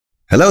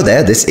Hello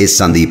there, this is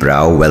Sandeep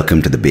Rao.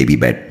 Welcome to the Baby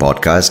Bed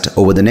podcast.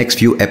 Over the next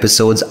few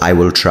episodes, I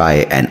will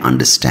try and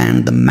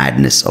understand the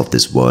madness of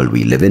this world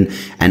we live in,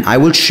 and I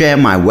will share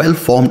my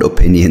well-formed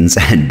opinions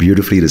and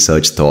beautifully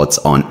researched thoughts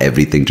on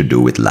everything to do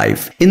with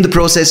life. In the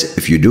process,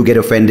 if you do get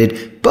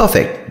offended,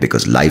 perfect,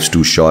 because life's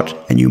too short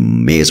and you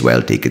may as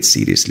well take it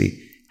seriously.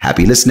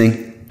 Happy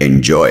listening.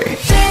 Enjoy.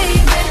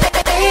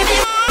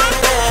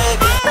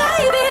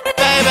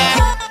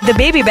 The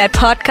Baby Bed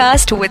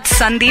podcast with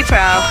Sandeep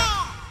Rao.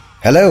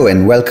 Hello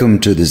and welcome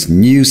to this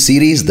new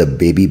series, the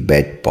Baby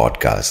Bed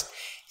Podcast.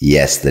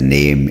 Yes, the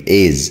name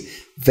is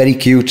very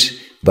cute,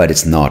 but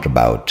it's not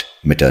about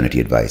maternity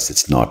advice.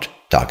 It's not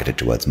targeted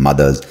towards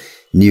mothers,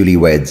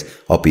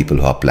 newlyweds, or people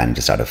who are planning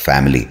to start a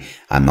family.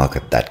 I'm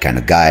not that kind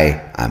of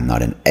guy. I'm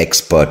not an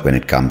expert when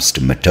it comes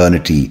to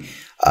maternity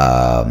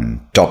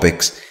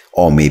topics,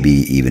 or maybe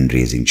even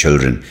raising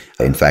children.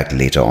 In fact,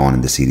 later on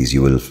in the series,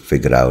 you will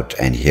figure out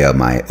and hear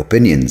my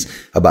opinions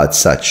about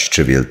such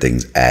trivial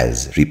things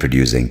as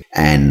reproducing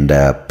and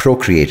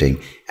procreating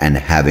and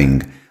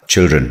having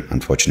children.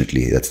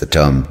 Unfortunately, that's the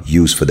term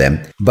used for them.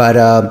 But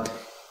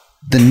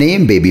the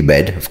name Baby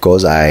Bed, of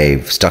course,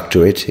 I've stuck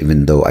to it,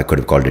 even though I could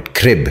have called it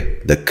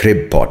Crib. The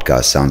Crib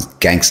podcast sounds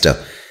gangster,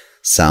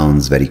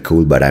 sounds very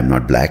cool, but I'm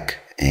not black.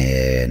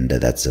 And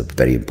that's a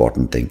very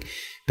important thing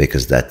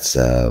because that's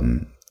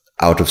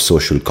out of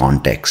social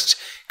context.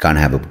 Can't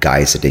have a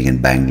guy sitting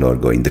in Bangalore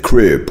going, the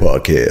Crib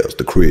podcast,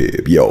 the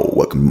Crib, yo,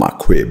 welcome to my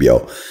crib,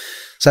 yo.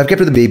 So I've kept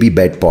to the Baby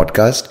Bed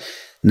podcast.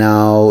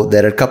 Now,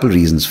 there are a couple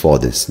reasons for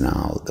this.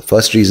 Now, the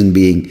first reason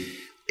being,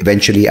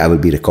 eventually I will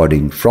be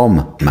recording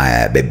from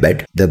my baby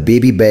bed. The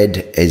baby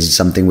bed is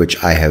something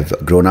which I have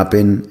grown up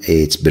in.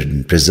 It's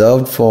been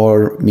preserved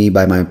for me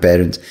by my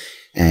parents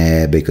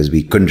because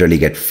we couldn't really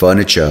get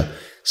furniture.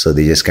 So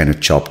they just kind of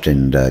chopped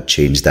and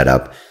changed that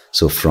up.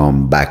 So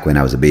from back when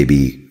I was a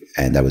baby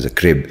and that was a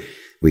crib,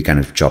 we kind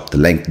of chopped the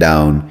length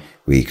down.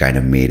 We kind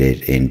of made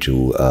it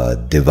into a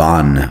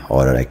divan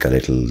or like a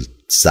little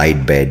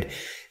side bed.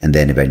 And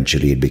then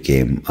eventually it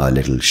became a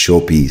little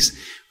showpiece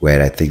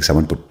where I think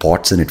someone put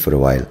pots in it for a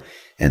while.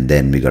 And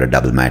then we got a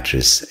double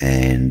mattress.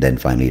 And then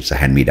finally it's a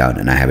hand-me-down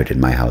and I have it in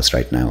my house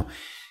right now.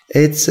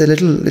 It's a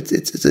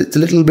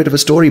little bit of a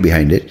story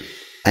behind it.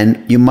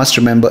 And you must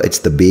remember it's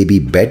the Baby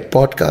Bed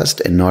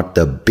podcast and not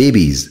the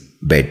Baby's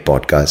Bed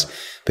podcast,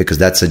 because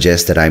that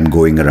suggests that I'm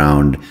going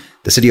around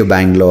the city of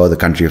Bangalore, the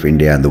country of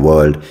India and the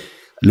world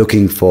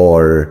looking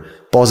for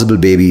possible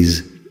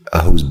babies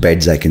whose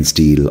beds I can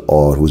steal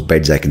or whose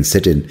beds I can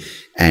sit in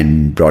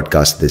and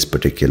broadcast this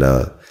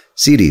particular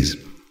series.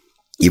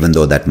 Even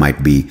though that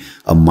might be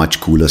a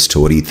much cooler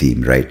story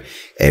theme, right?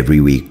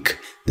 Every week,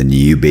 the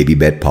new Baby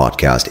Bed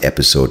podcast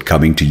episode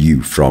coming to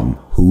you from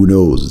who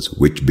knows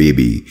which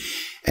baby.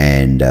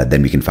 And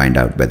then we can find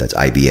out whether it's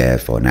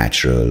IVF or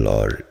natural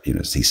or,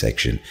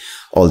 C-section,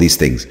 all these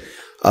things.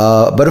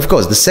 But of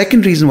course, the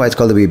second reason why it's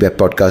called the Baby Bed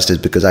podcast is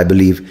because I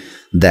believe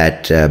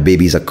that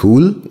babies are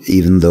cool,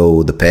 even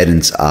though the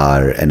parents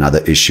are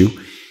another issue.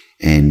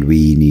 And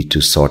we need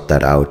to sort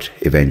that out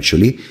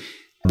eventually.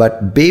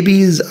 But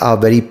babies are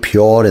very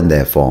pure in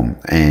their form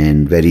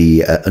and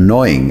very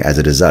annoying as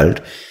a result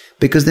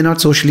because they're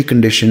not socially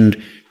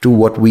conditioned to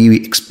what we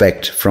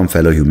expect from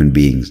fellow human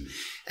beings.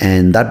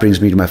 And that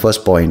brings me to my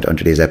first point on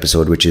today's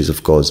episode, which is,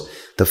 of course,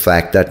 the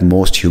fact that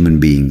most human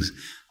beings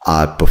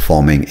are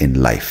performing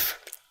in life.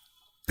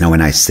 Now,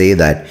 when I say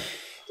that,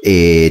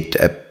 it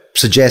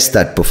suggests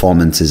that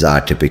performances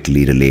are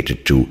typically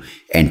related to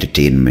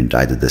entertainment,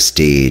 either the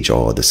stage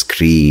or the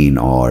screen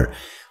or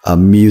a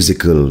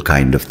musical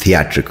kind of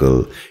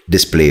theatrical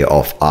display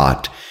of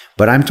art.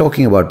 But I'm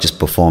talking about just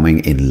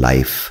performing in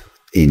life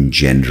in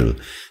general.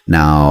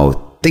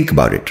 Now, think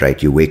about it,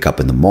 right? You wake up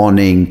in the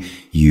morning,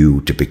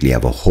 you typically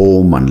have a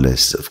home,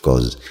 unless, of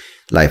course,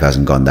 life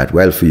hasn't gone that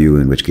well for you,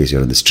 in which case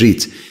you're on the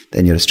streets,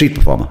 then you're a street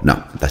performer.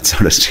 No, that's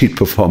not a street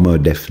performer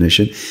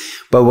definition.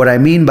 But what I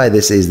mean by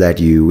this is that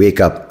you wake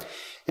up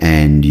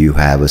and you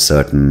have a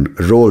certain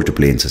role to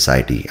play in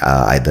society.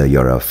 Either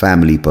you're a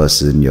family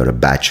person, you're a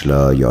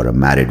bachelor, you're a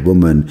married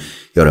woman,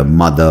 you're a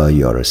mother,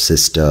 you're a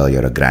sister,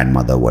 you're a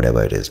grandmother,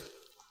 whatever it is.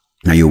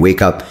 Now you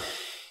wake up,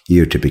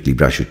 you typically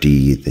brush your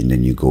teeth and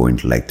then you go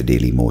into like the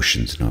daily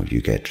motions.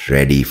 You get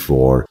ready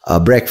for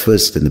a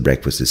breakfast and the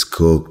breakfast is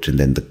cooked and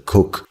then the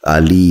cook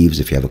leaves.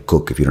 If you have a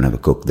cook, if you don't have a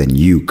cook, then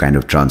you kind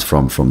of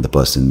transform from the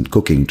person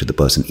cooking to the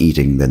person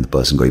eating, then the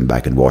person going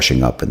back and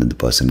washing up and then the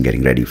person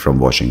getting ready from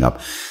washing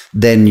up.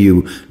 Then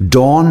you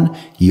don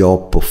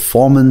your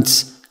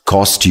performance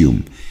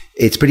costume.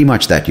 It's pretty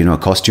much that, a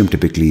costume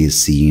typically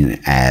is seen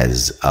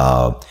as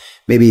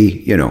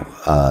maybe,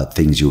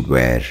 things you'd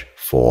wear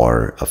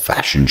for a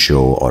fashion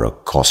show or a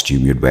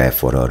costume you'd wear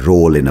for a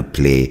role in a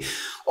play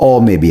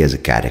or maybe as a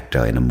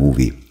character in a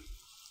movie.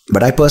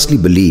 But I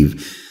personally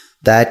believe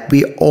that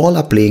we all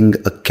are playing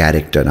a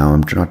character. Now,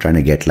 I'm not trying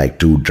to get like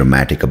too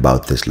dramatic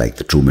about this, like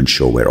the Truman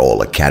Show, we're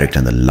all a character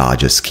in the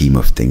larger scheme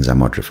of things. I'm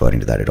not referring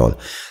to that at all.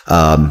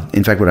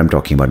 In fact, what I'm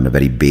talking about on a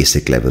very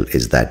basic level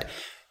is that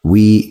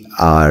we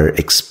are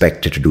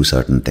expected to do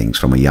certain things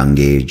from a young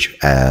age.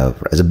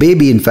 As a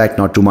baby, in fact,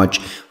 not too much.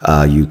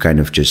 You kind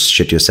of just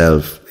shit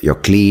yourself, you're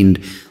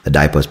cleaned, the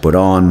diaper's put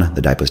on,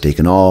 the diaper's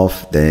taken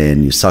off,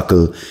 then you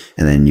suckle,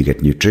 and then you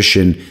get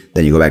nutrition,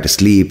 then you go back to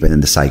sleep, and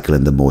then the cycle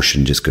and the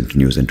motion just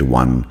continues into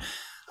one,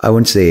 I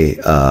wouldn't say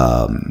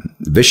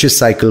vicious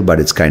cycle,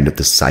 but it's kind of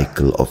the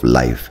cycle of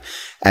life.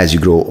 As you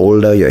grow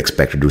older, you're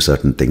expected to do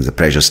certain things. The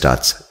pressure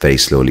starts very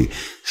slowly.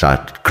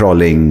 Start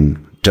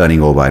crawling,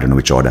 turning over, I don't know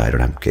which order, I don't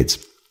have kids.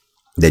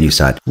 Then you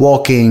start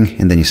walking,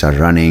 and then you start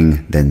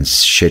running, then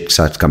shit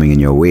starts coming in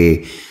your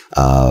way,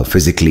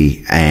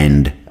 physically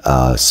and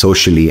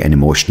socially and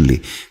emotionally.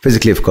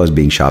 Physically, of course,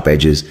 being sharp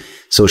edges.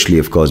 Socially,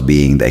 of course,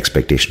 being the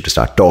expectation to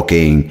start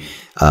talking.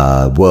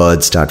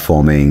 Words start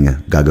forming.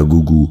 Gaga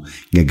gugu,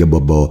 gaga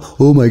baba.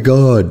 Oh my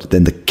God.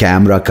 Then the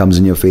camera comes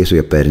in your face,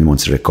 where your parent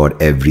wants to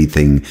record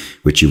everything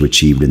which you've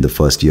achieved in the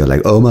first year.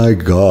 Like, oh my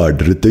God,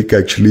 Ritik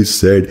actually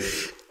said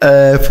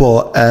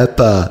for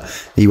appa.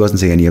 He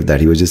wasn't saying any of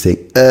that. He was just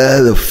saying,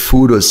 the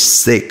food was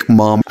sick,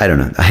 mom. I don't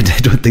know. I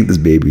don't think this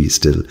baby is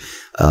still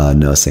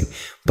nursing.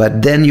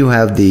 But then you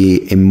have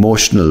the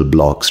emotional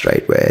blocks,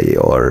 right? Where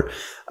your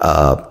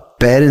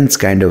parents'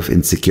 kind of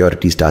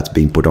insecurity starts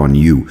being put on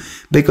you,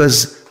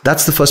 because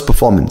that's the first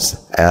performance.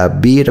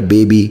 Be it a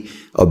baby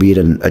or be it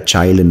a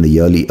child in the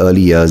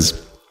early years,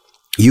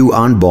 you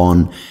aren't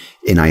born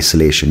in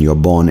isolation. You're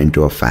born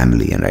into a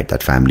family, and right,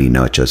 that family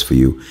nurtures for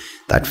you.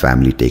 That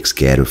family takes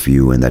care of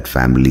you, and that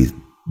family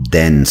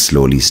then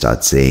slowly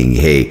starts saying,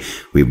 hey,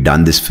 we've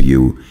done this for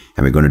you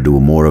and we're going to do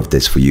more of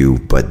this for you,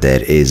 but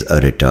there is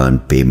a return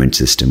payment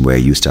system where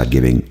you start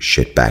giving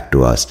shit back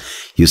to us.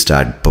 You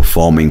start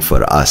performing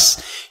for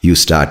us. You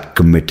start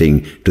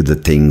committing to the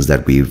things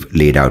that we've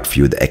laid out for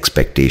you, the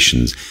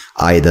expectations.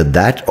 Either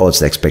that or it's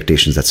the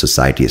expectations that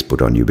society has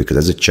put on you, because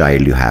as a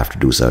child, you have to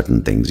do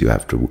certain things. You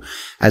have to,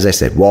 as I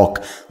said,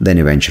 walk. Then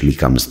eventually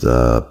comes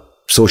the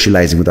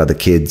socializing with other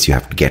kids. You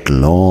have to get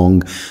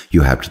along,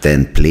 you have to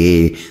then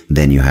play,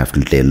 then you have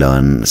to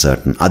learn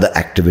certain other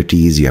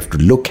activities. You have to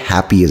look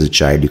happy as a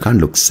child. You can't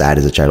look sad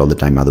as a child all the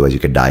time, otherwise you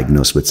get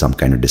diagnosed with some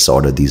kind of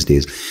disorder these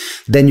days.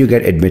 Then you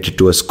get admitted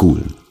to a school.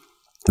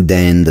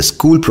 Then the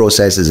school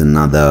process is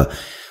another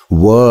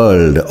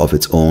world of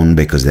its own,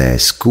 because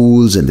there's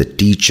schools and the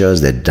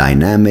teachers, their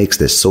dynamics,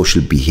 there's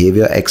social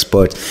behavior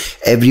experts.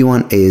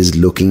 Everyone is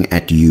looking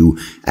at you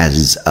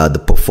as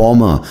the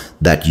performer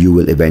that you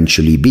will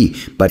eventually be.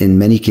 But in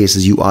many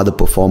cases, you are the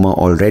performer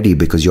already,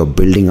 because you're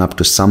building up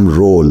to some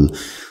role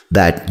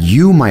that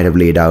you might have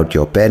laid out.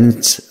 Your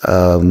parents,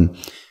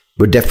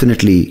 but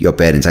definitely your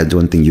parents. I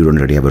don't think you don't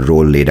already have a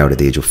role laid out at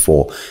the age of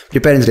 4. But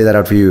your parents lay that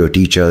out for you, your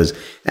teachers,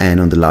 and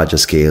on the larger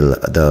scale,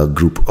 the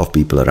group of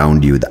people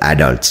around you, the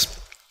adults.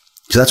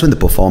 So that's when the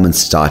performance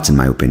starts, in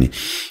my opinion.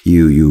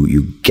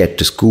 You get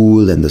to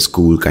school, and the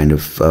school kind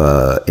of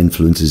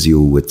influences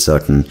you with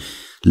certain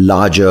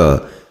larger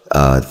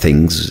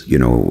things, you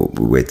know,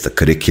 with the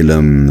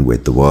curriculum,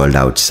 with the world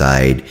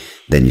outside.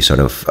 Then you sort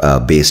of,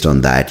 based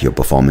on that, your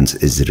performance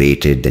is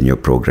rated. Then you're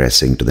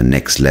progressing to the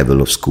next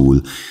level of school,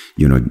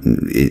 you know,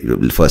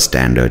 first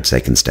standard,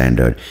 second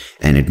standard.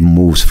 And it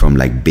moves from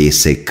like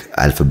basic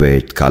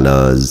alphabet,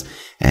 colors,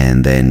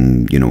 and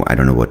then, you know, I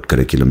don't know what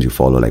curriculums you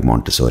follow, like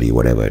Montessori,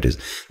 whatever it is.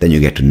 Then you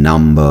get to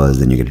numbers,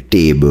 then you get to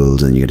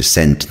tables, then you get to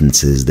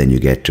sentences, then you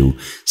get to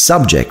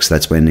subjects.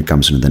 That's when it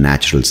comes to the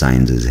natural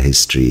sciences,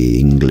 history,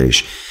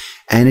 English.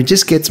 And it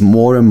just gets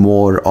more and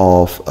more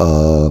of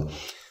a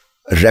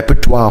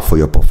repertoire for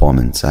your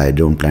performance. I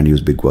don't plan to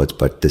use big words,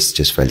 but this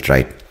just felt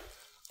right.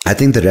 I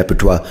think the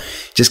repertoire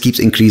just keeps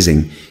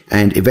increasing,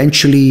 and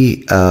eventually,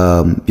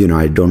 you know,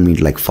 I don't mean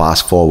like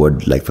fast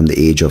forward, like from the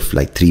age of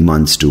like 3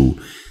 months to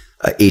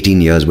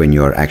 18 years when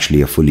you're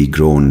actually a fully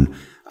grown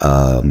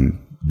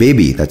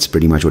baby. That's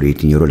pretty much what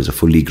 18-year-old is, a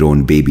fully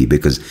grown baby,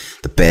 because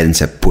the parents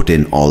have put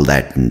in all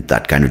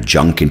that kind of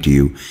junk into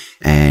you.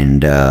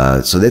 And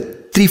so there are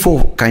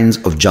 3-4 kinds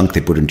of junk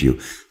they put into you.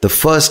 The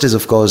first is,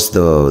 of course,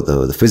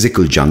 the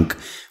physical junk,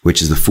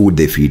 which is the food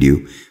they feed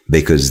you,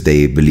 because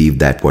they believe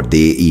that what they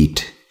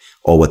eat,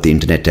 or what the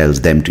internet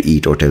tells them to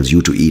eat or tells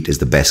you to eat, is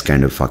the best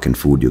kind of fucking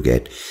food you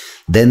get.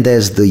 Then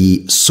there's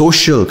the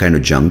social kind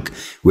of junk,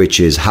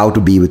 which is how to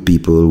be with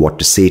people, what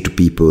to say to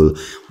people,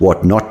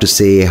 what not to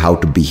say, how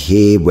to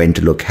behave, when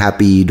to look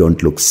happy,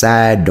 don't look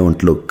sad,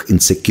 don't look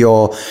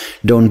insecure,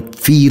 don't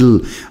feel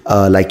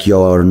like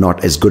you're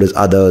not as good as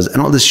others,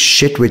 and all this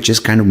shit which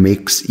just kind of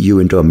makes you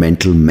into a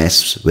mental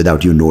mess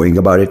without you knowing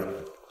about it.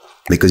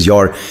 Because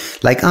you're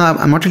like,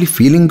 I'm not really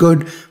feeling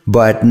good,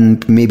 but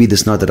maybe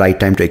this is not the right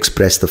time to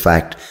express the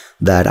fact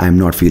that I'm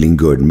not feeling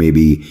good.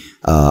 Maybe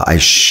I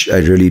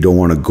really don't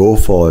want to go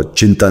for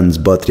Chintan's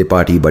birthday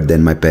party, but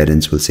then my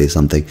parents will say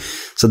something.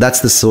 So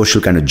that's the social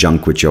kind of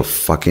junk which you're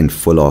fucking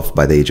full of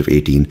by the age of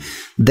 18.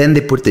 Then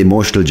they put the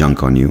emotional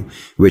junk on you,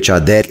 which are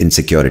their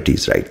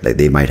insecurities, right? Like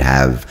they might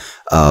have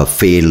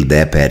failed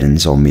their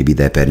parents, or maybe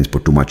their parents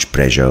put too much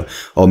pressure,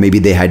 or maybe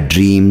they had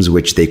dreams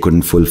which they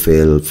couldn't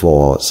fulfill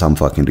for some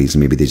fucking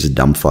reason. Maybe they're just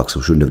dumb fucks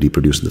who shouldn't have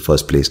reproduced in the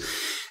first place.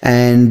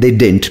 And they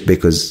didn't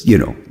because,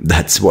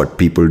 that's what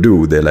people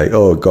do. They're like,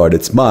 oh God,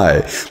 it's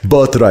my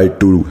birthright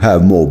to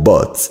have more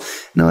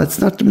births. No, it's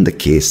not even the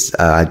case.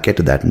 I'll get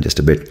to that in just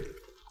a bit.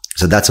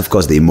 So that's, of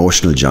course, the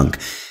emotional junk.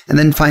 And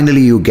then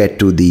finally, you get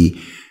to the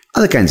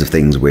other kinds of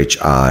things, which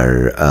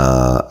are,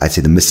 I'd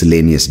say, the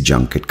miscellaneous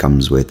junk. It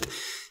comes with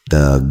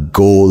the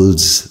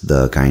goals,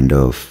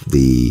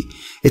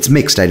 it's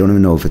mixed. I don't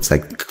even know if it's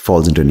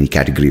falls into any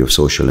category of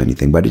social or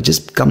anything, but it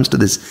just comes to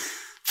this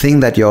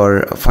thing that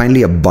you're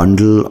finally a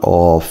bundle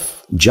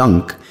of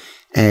junk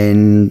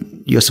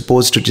and you're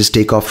supposed to just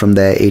take off from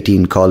there,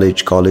 18,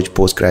 college,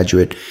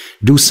 postgraduate,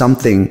 do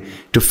something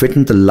to fit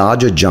in the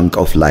larger junk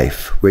of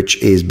life,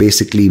 which is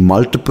basically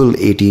multiple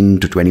 18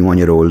 to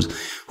 21-year-olds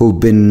who've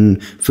been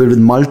filled with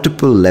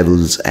multiple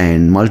levels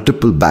and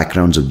multiple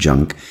backgrounds of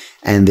junk.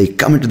 And they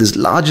come into this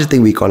larger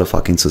thing we call a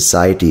fucking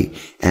society,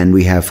 and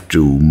we have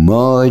to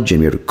merge and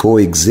we have to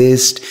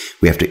coexist,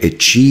 we have to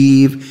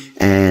achieve,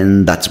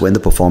 and that's when the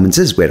performance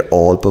is. We're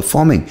all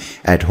performing.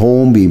 At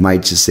home, we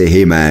might just say,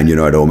 hey man,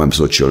 at home I'm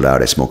so chilled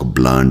out, I smoke a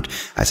blunt,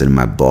 I sit in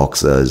my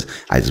boxers,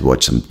 I just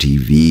watch some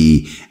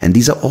TV. And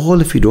these are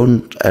all, if you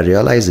don't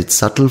realize, it's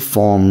subtle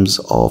forms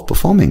of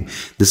performing.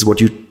 This is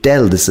what you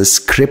tell, this is a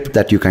script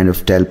that you kind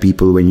of tell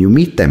people when you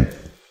meet them.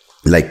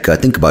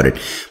 Think about it.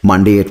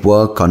 Monday at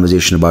work,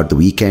 conversation about the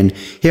weekend.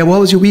 Yeah, what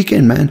was your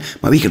weekend, man?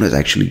 My weekend was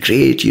actually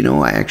great.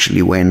 I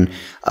actually went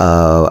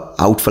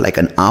out for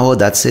an hour.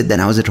 That's it. Then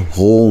I was at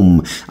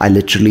home. I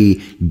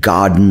literally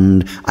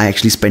gardened. I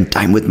actually spent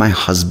time with my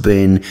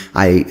husband.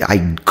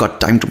 I got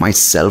time to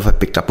myself. I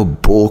picked up a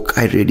book.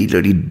 I really,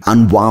 really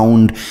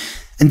unwound.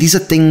 And these are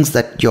things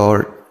that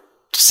you're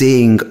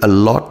saying a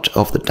lot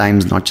of the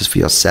times, not just for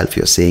yourself,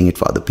 you're saying it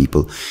for other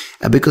people.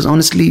 Because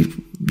honestly,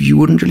 you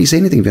wouldn't really say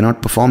anything if you're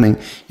not performing.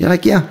 You're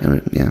like, yeah,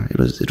 it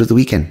was the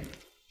weekend.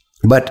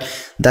 But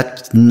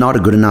that's not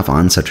a good enough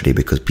answer today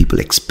because people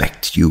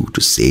expect you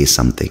to say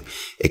something,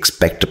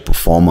 expect a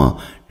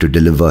performer to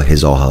deliver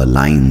his or her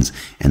lines,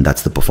 and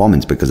that's the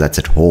performance because that's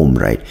at home,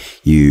 right?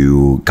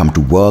 You come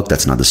to work,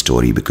 that's another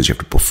story because you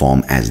have to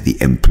perform as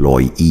the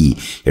employee, you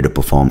have to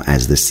perform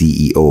as the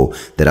CEO.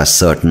 There are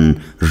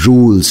certain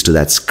rules to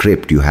that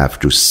script. You have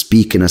to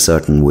speak in a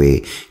certain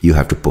way, you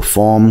have to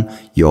perform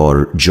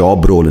your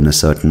job role in a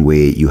certain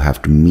way, you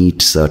have to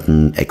meet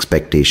certain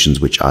expectations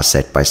which are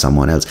set by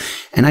someone else.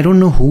 And I don't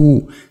know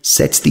who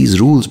sets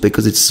these rules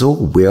because it's so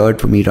weird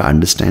for me to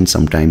understand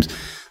sometimes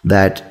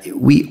that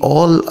we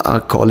all are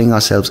calling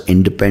ourselves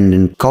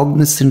independent,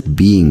 cognizant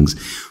beings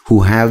who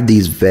have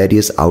these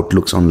various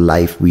outlooks on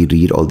life. We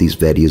read all these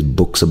various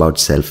books about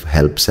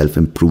self-help,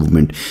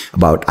 self-improvement,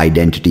 about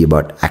identity,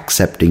 about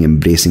accepting,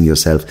 embracing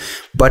yourself.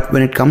 But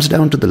when it comes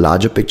down to the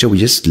larger picture, we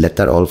just let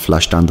that all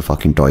flush down the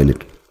fucking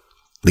toilet.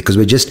 Because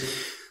we're just,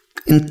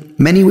 in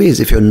many ways,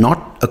 if you're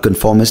not a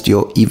conformist,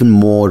 you're even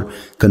more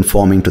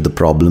conforming to the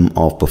problem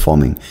of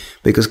performing.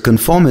 Because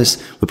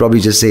conformists would probably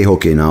just say,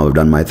 okay, now I've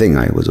done my thing.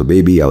 I was a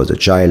baby, I was a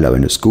child, I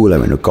went to school, I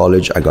went to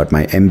college, I got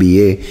my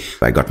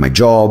MBA, I got my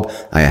job,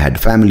 I had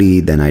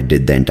family, then I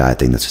did the entire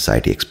thing that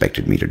society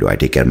expected me to do. I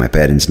take care of my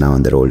parents now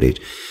in their old age.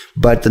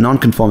 But the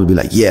non-conformist will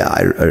be like, yeah,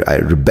 I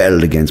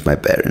rebelled against my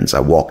parents. I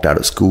walked out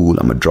of school.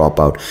 I'm a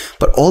dropout.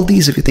 But all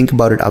these, if you think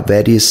about it, are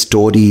various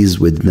stories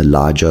within the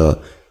larger,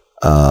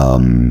 how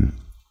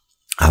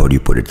would you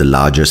put it, the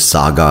larger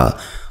saga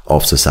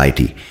of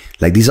society.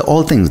 These are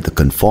all things, the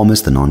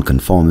conformist, the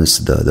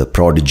non-conformist, the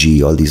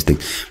prodigy, all these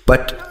things.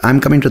 But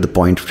I'm coming to the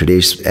point of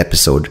today's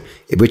episode,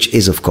 which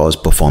is, of course,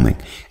 performing.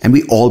 And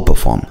we all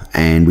perform.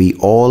 And we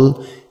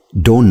all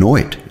don't know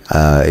it.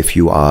 If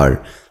you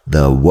are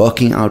the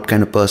working out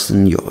kind of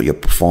person, you're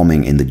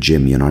performing in the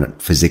gym, you're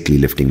not physically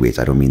lifting weights.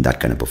 I don't mean that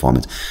kind of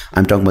performance.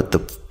 I'm talking about the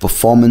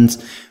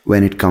performance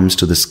when it comes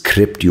to the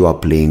script you are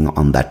playing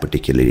on that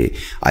particular day.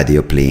 Either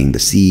you're playing the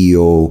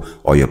CEO,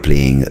 or you're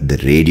playing the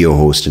radio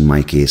host in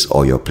my case,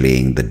 or you're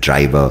playing the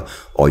driver,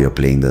 or you're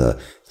playing the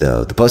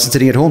person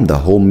sitting at home, the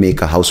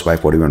homemaker,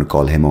 housewife, what do you want to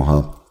call him or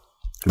her.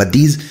 But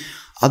these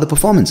are the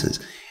performances.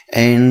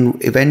 And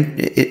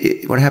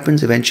what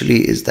happens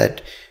eventually is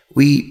that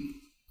we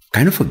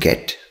kind of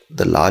forget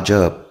the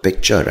larger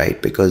picture,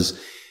 right? Because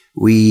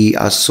we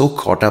are so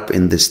caught up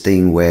in this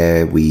thing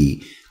where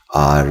we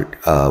are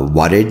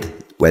worried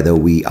whether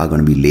we are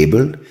going to be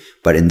labeled.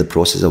 But in the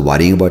process of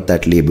worrying about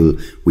that label,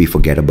 we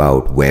forget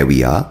about where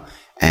we are.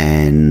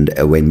 And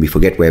when we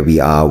forget where we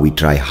are, we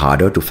try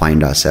harder to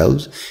find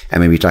ourselves.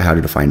 And when we try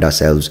harder to find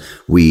ourselves,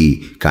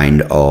 we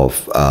kind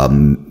of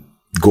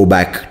go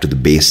back to the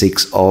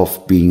basics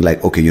of being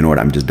like, okay, you know what,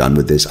 I'm just done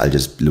with this. I'll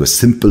just live a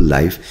simple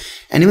life.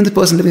 And even the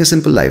person living a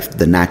simple life,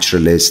 the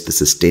naturalist, the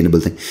sustainable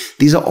thing,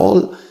 these are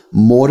all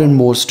more and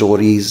more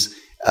stories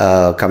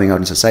coming out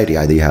in society.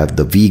 Either you have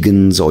the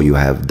vegans, or you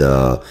have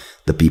the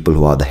people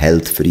who are the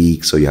health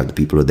freaks, or you have the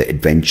people who are the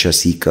adventure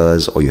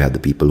seekers, or you have the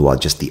people who are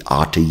just the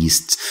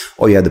artists,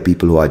 or you have the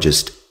people who are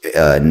just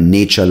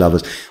nature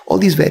lovers. All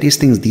these various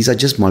things, these are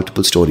just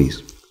multiple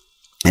stories.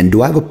 And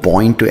do I have a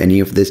point to any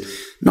of this?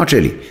 Not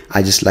really.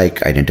 I just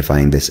like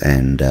identifying this,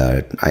 and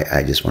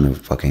I just want to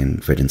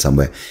fucking fit in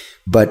somewhere.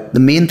 But the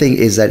main thing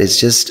is that it's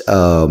just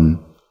a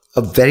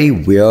very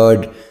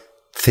weird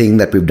thing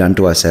that we've done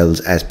to ourselves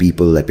as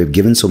people, that we've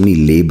given so many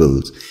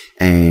labels.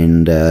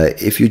 And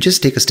if you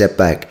just take a step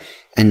back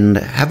and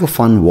have a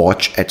fun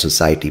watch at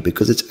society,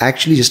 because it's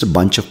actually just a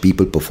bunch of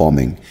people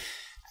performing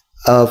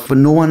for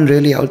no one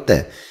really out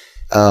there.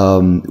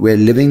 We're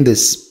living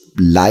this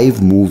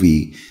live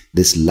movie,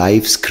 this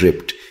live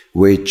script,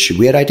 which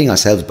we're writing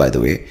ourselves, by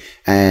the way.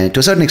 And to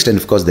a certain extent,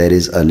 of course, there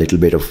is a little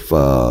bit of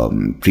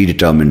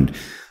predetermined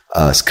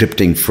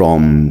scripting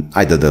from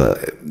either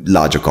the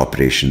larger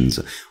corporations,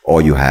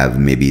 or you have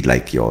maybe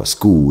like your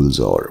schools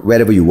or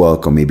wherever you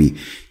work, or maybe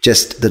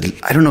just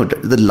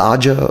the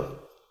larger,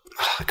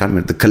 I can't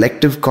remember, the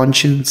collective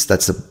conscience.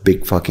 That's a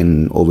big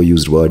fucking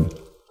overused word.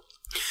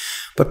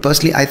 But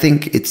personally, I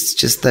think it's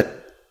just that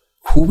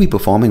who we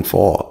performing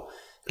for.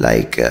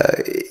 Like,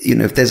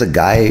 if there's a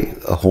guy,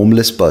 a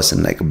homeless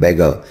person, like a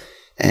beggar,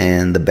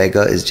 and the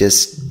beggar is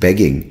just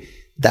begging,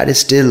 that is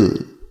still,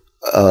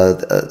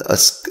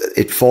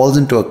 it falls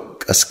into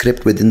a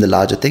script within the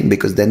larger thing,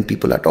 because then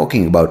people are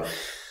talking about,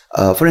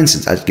 for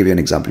instance, I'll give you an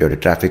example. You're at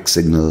a traffic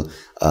signal,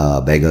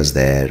 beggar's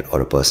there,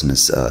 or a person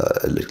is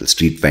a little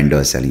street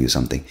vendor selling you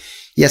something.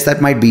 Yes,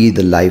 that might be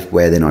the life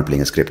where they're not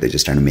playing a script, they're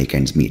just trying to make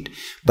ends meet.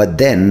 But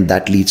then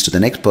that leads to the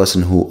next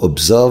person who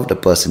observed a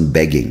person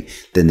begging.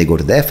 Then they go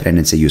to their friend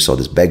and say, you saw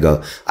this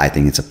beggar. I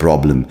think it's a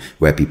problem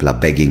where people are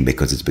begging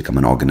because it's become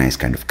an organized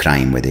kind of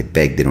crime where they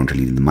beg, they don't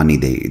really need the money,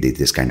 they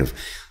just kind of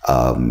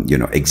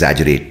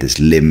exaggerate this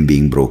limb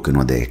being broken,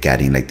 or they're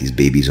carrying like these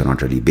babies who are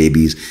not really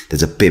babies.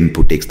 There's a pimp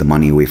who takes the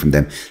money away from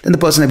them. Then the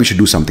person like, we should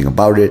do something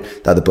about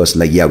it. The other person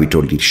like, yeah, we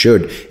totally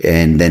should.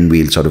 And then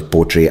we'll sort of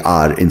portray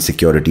our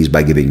insecurities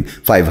by giving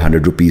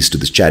 500 rupees to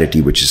this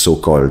charity, which is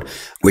so-called,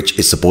 which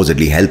is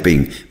supposedly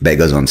helping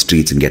beggars on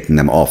streets and getting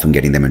them off and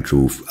getting them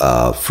into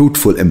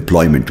fruitful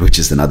employment, which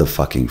is another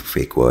fucking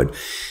fake word.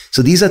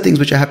 So these are things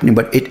which are happening,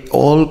 but it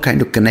all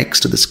kind of connects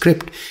to the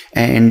script.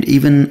 And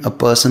even a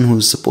person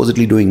who's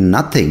supposedly doing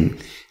nothing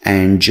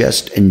and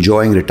just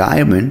enjoying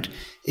retirement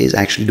is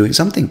actually doing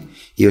something.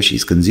 He or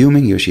she's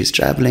consuming, he or she's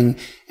traveling,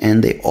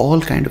 and they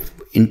all kind of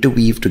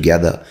interweave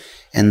together.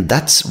 And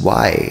that's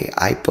why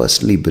I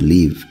personally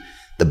believe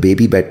the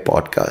Baby Bed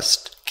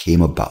podcast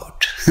came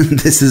about.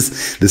 This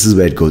is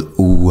where it goes,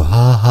 ooh,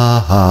 ha,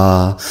 ha,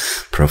 ha,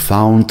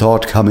 profound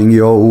thought coming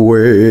your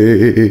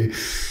way.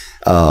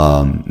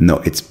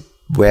 No, it's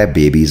where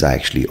babies are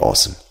actually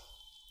awesome.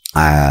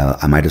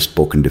 I might have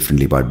spoken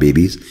differently about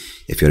babies.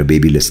 If you're a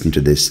baby listening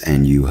to this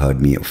and you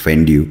heard me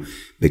offend you,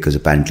 because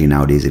apparently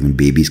nowadays even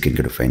babies can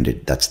get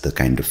offended. That's the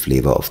kind of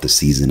flavor of the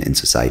season in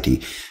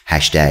society.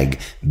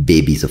 #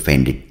 babies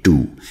offended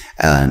too.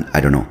 And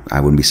I don't know, I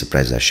wouldn't be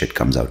surprised that shit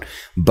comes out.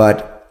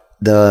 But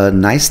the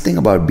nice thing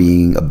about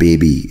being a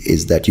baby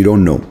is that you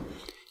don't know.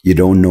 You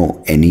don't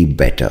know any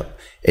better.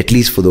 At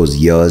least for those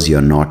years,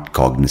 you're not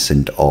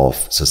cognizant of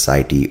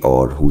society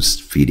or who's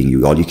feeding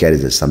you. All you care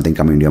is there's something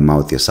coming into your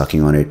mouth, you're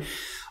sucking on it,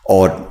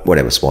 or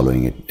whatever,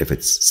 swallowing it. If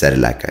it's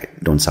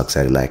Cerelac, don't suck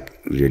Cerelac,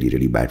 really,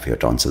 really bad for your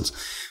tonsils.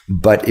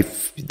 But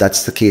if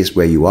that's the case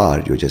where you are,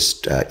 you're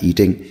just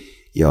eating,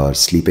 you're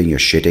sleeping, you're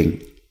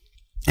shitting,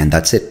 and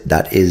that's it.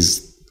 That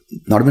is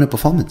not even a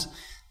performance.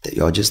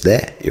 You're just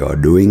there. You're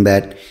doing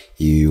that.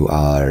 You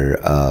are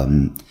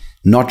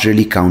not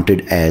really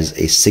counted as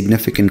a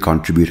significant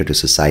contributor to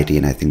society,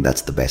 and I think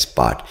that's the best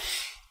part.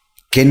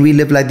 Can we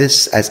live like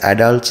this as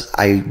adults?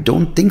 I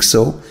don't think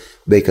so,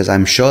 because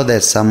I'm sure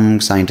there's some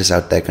scientists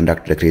out there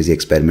conducted a crazy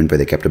experiment where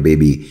they kept a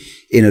baby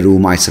in a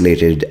room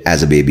isolated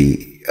as a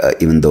baby,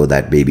 even though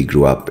that baby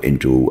grew up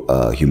into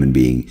a human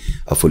being,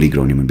 a fully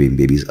grown human being.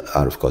 Babies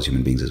are, of course,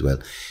 human beings as well.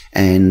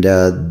 And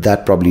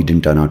that probably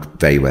didn't turn out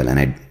very well. And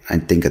I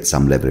think at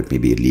some level it may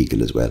be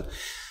illegal as well.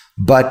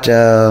 But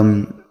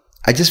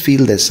I just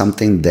feel there's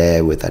something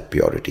there with that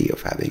purity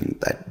of having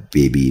that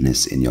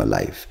babiness in your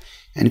life.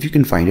 And if you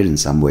can find it in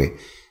some way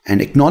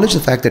and acknowledge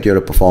the fact that you're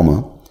a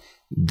performer,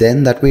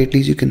 then that way at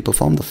least you can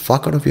perform the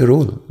fuck out of your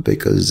role.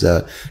 Because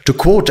to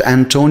quote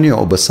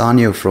Antonio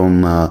Bassanio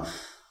from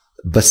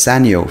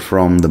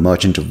The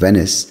Merchant of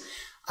Venice,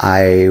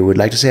 I would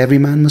like to say every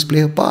man must play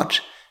a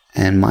part,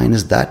 and mine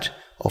is that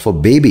of a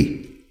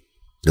baby.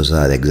 Those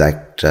are the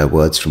exact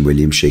words from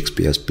William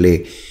Shakespeare's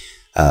play,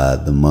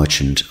 The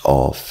Merchant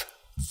of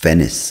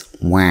Venice.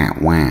 Wah,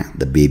 wah,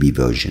 the baby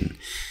version.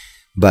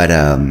 But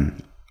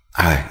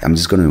I'm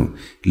just going to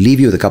leave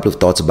you with a couple of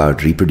thoughts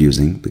about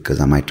reproducing,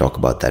 because I might talk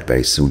about that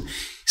very soon.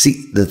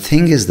 See, the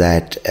thing is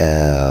that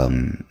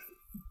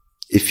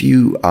if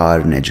you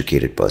are an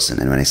educated person,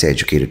 and when I say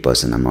educated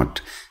person, I'm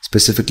not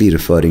specifically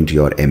referring to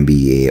your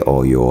MBA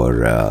or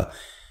your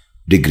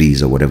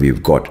degrees or whatever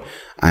you've got.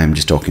 I'm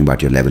just talking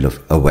about your level of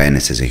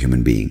awareness as a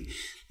human being.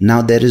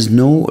 Now, there is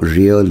no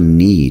real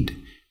need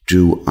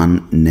to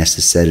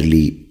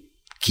unnecessarily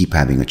keep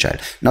having a child.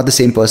 Not the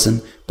same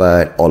person,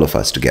 but all of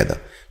us together.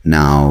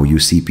 Now, you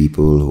see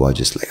people who are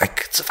just like, I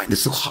find it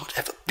so hard to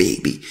have a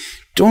baby.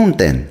 Don't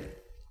then.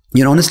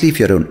 Honestly, if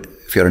you're a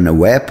if you're an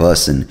aware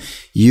person,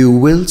 you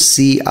will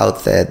see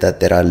out there that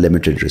there are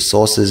limited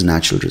resources,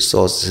 natural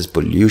resources,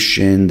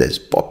 pollution, there's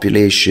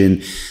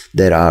population,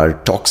 there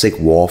are toxic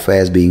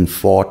warfares being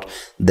fought.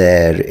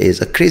 There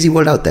is a crazy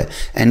world out there.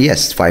 And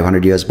yes,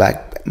 500 years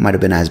back might have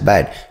been as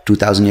bad.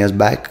 2,000 years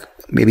back,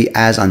 maybe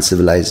as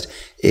uncivilized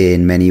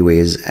in many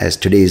ways as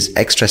today's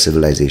extra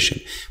civilization.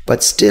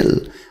 But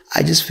still,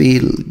 I just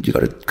feel you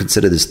got to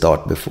consider this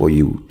thought before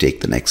you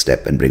take the next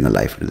step and bring a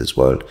life into this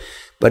world.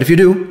 But if you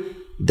do,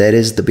 there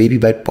is the Baby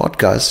Bed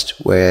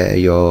podcast where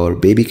your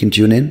baby can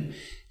tune in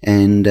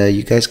and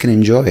you guys can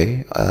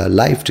enjoy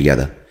life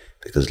together,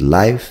 because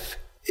life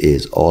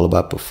is all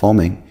about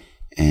performing.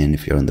 And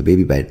if you're on the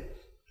baby bed,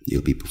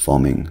 you'll be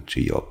performing to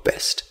your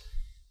best.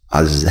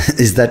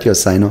 Is that your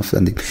sign off,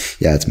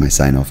 Sandeep? Yeah, it's my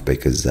sign off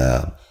because,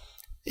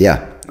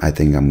 I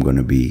think I'm going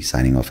to be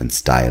signing off in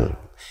style.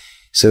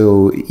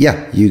 So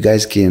yeah, you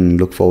guys can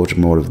look forward to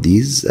more of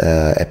these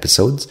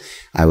episodes.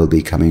 I will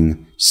be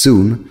coming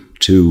soon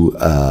to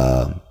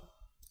a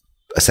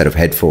set of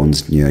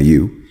headphones near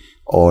you,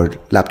 or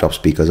laptop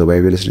speakers, or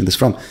wherever you're listening to this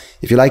from.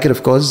 If you like it,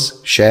 of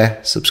course, share,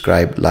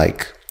 subscribe,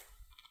 like,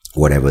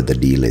 whatever the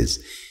deal is.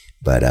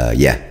 But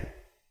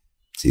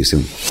see you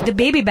soon. The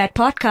Baby Bed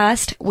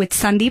Podcast with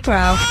Sandeep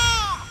Rao.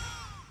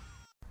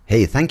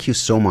 Hey, thank you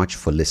so much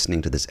for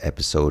listening to this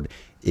episode.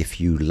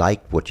 If you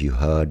liked what you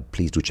heard,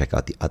 please do check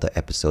out the other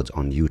episodes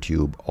on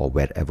YouTube or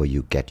wherever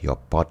you get your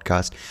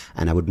podcast.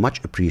 And I would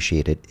much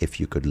appreciate it if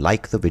you could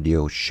like the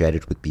video, share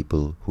it with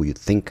people who you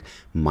think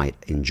might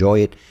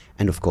enjoy it.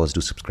 And of course,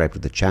 do subscribe to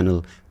the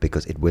channel,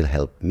 because it will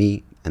help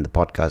me and the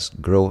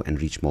podcast grow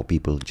and reach more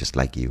people just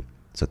like you.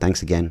 So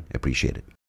thanks again. Appreciate it.